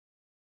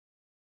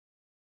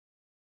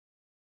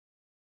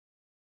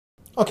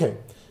Okay,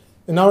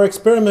 in our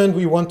experiment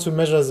we want to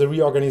measure the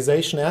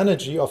reorganization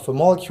energy of a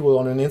molecule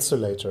on an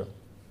insulator.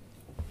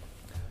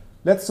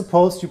 Let's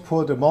suppose you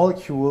put a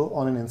molecule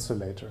on an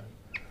insulator.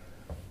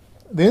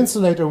 The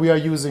insulator we are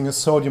using is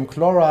sodium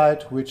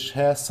chloride, which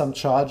has some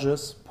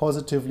charges,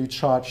 positively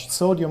charged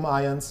sodium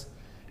ions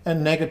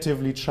and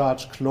negatively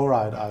charged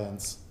chloride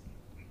ions.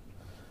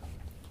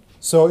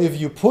 So if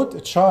you put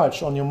a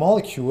charge on your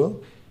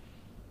molecule,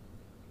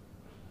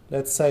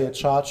 let's say a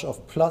charge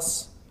of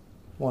plus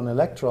 1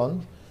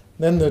 electron,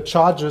 then the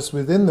charges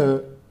within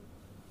the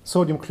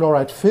sodium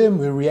chloride film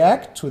will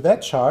react to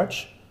that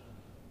charge,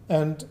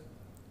 and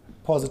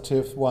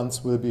positive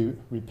ones will be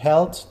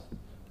repelled,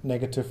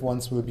 negative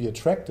ones will be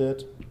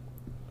attracted.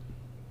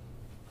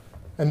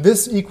 And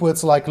this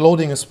equals like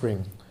loading a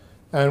spring.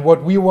 And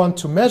what we want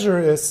to measure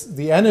is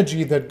the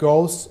energy that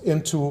goes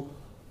into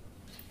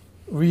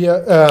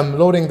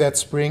loading that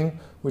spring,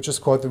 which is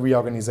called the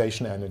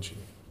reorganization energy.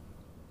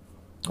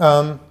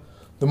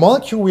 The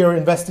molecule we are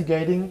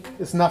investigating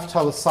is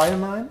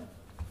naphthalocyanine.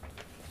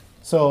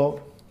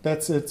 So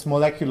that's its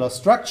molecular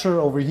structure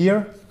over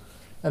here.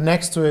 And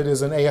next to it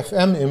is an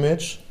AFM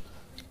image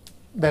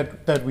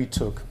that we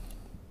took.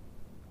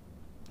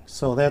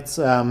 So that's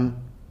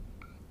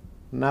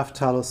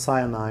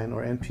naphthalocyanine,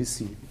 or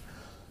NPC.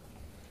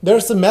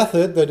 There's a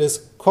method that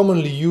is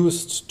commonly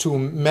used to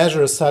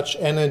measure such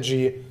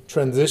energy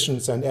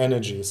transitions and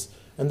energies.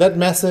 And that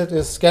method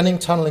is scanning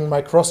tunneling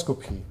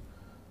microscopy.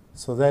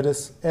 So that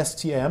is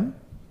STM.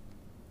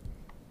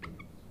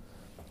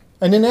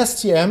 And in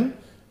STM,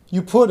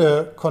 you put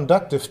a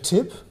conductive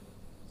tip,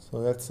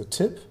 so that's the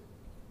tip,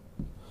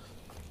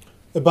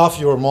 above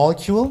your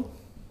molecule.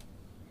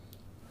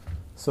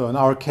 So in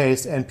our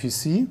case,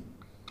 NPC,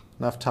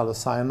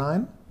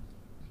 naphthalocyanine,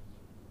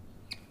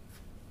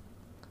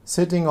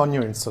 sitting on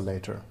your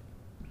insulator.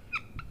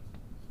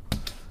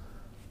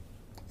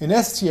 In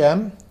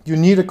STM, you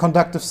need a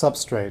conductive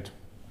substrate.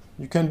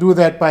 You can do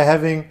that by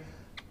having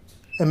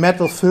a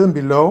metal film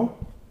below,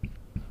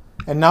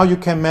 and now you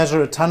can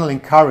measure a tunneling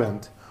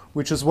current,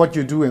 which is what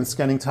you do in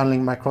scanning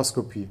tunneling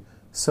microscopy.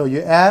 So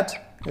you add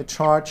a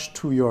charge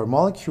to your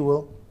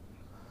molecule,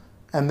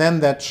 and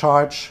then that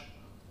charge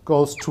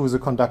goes to the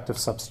conductive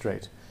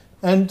substrate.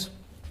 And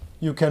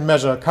you can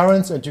measure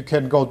currents, and you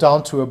can go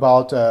down to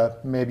about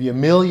maybe 1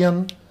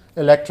 million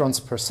electrons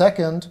per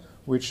second,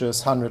 which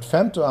is 100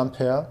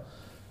 femtoampere,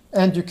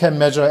 and you can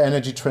measure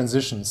energy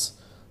transitions.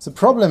 The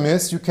problem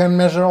is you can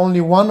measure only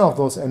one of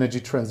those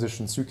energy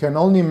transitions. You can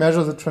only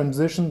measure the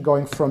transition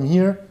going from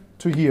here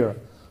to here,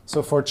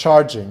 so for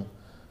charging.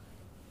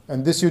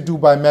 And this you do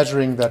by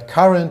measuring that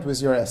current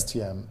with your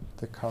STM,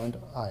 the current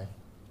I.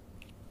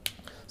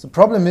 The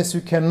problem is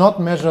you cannot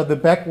measure the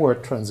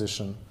backward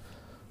transition.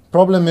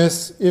 Problem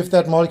is, if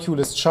that molecule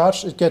is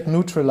charged, it gets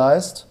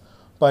neutralized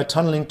by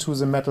tunneling to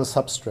the metal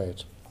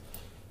substrate.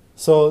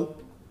 So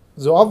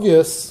the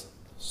obvious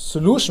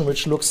solution,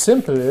 which looks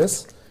simple,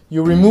 is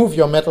you remove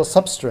your metal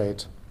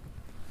substrate.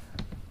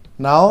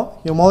 Now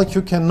your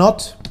molecule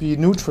cannot be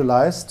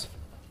neutralized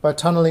by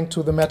tunneling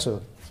to the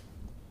metal.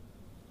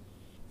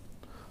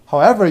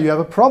 However, you have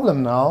a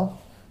problem now.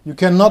 You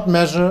cannot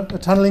measure a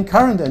tunneling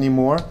current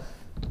anymore,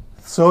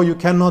 so you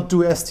cannot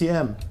do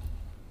STM.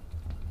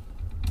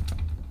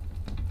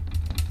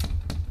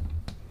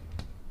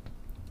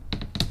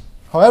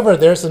 However,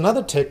 there's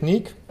another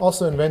technique,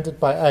 also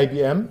invented by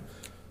IBM,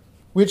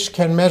 which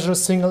can measure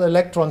single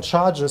electron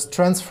charges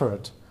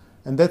transferred.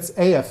 And that's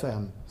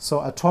AFM,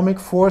 so atomic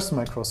force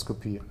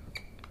microscopy.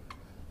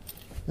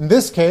 In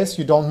this case,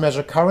 you don't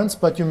measure currents,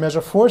 but you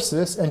measure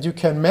forces, and you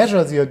can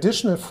measure the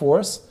additional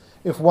force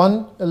if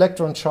one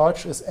electron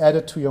charge is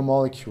added to your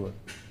molecule.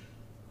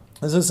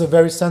 This is a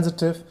very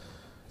sensitive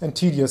and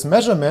tedious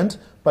measurement,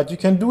 but you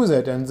can do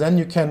that, and then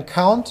you can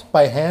count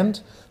by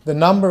hand the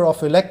number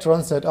of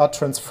electrons that are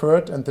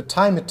transferred and the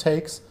time it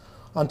takes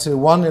until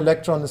one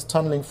electron is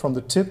tunneling from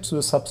the tip to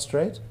the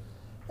substrate.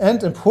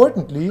 And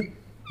importantly,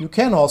 you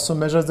can also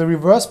measure the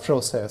reverse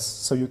process,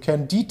 so you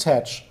can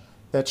detach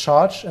that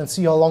charge and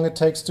see how long it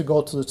takes to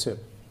go to the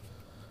tip.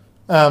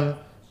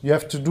 You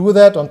have to do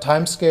that on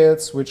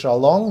timescales which are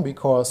long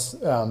because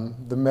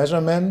the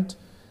measurement,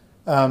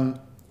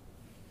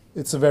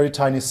 it's a very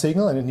tiny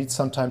signal and it needs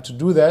some time to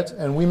do that.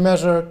 And we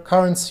measure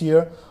currents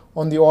here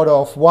on the order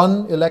of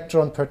 1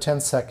 electron per 10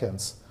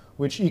 seconds,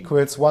 which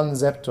equals 1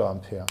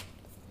 zeptoampere.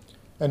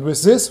 And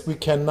with this, we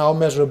can now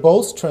measure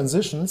both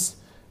transitions,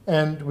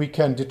 and we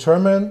can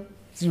determine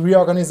the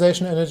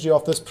reorganization energy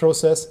of this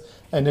process.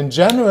 And in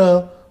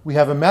general, we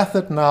have a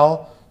method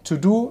now to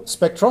do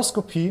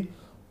spectroscopy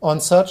on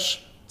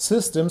such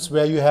systems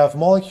where you have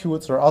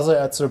molecules or other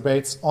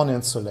adsorbates on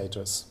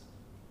insulators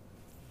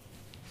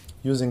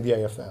using the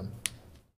AFM.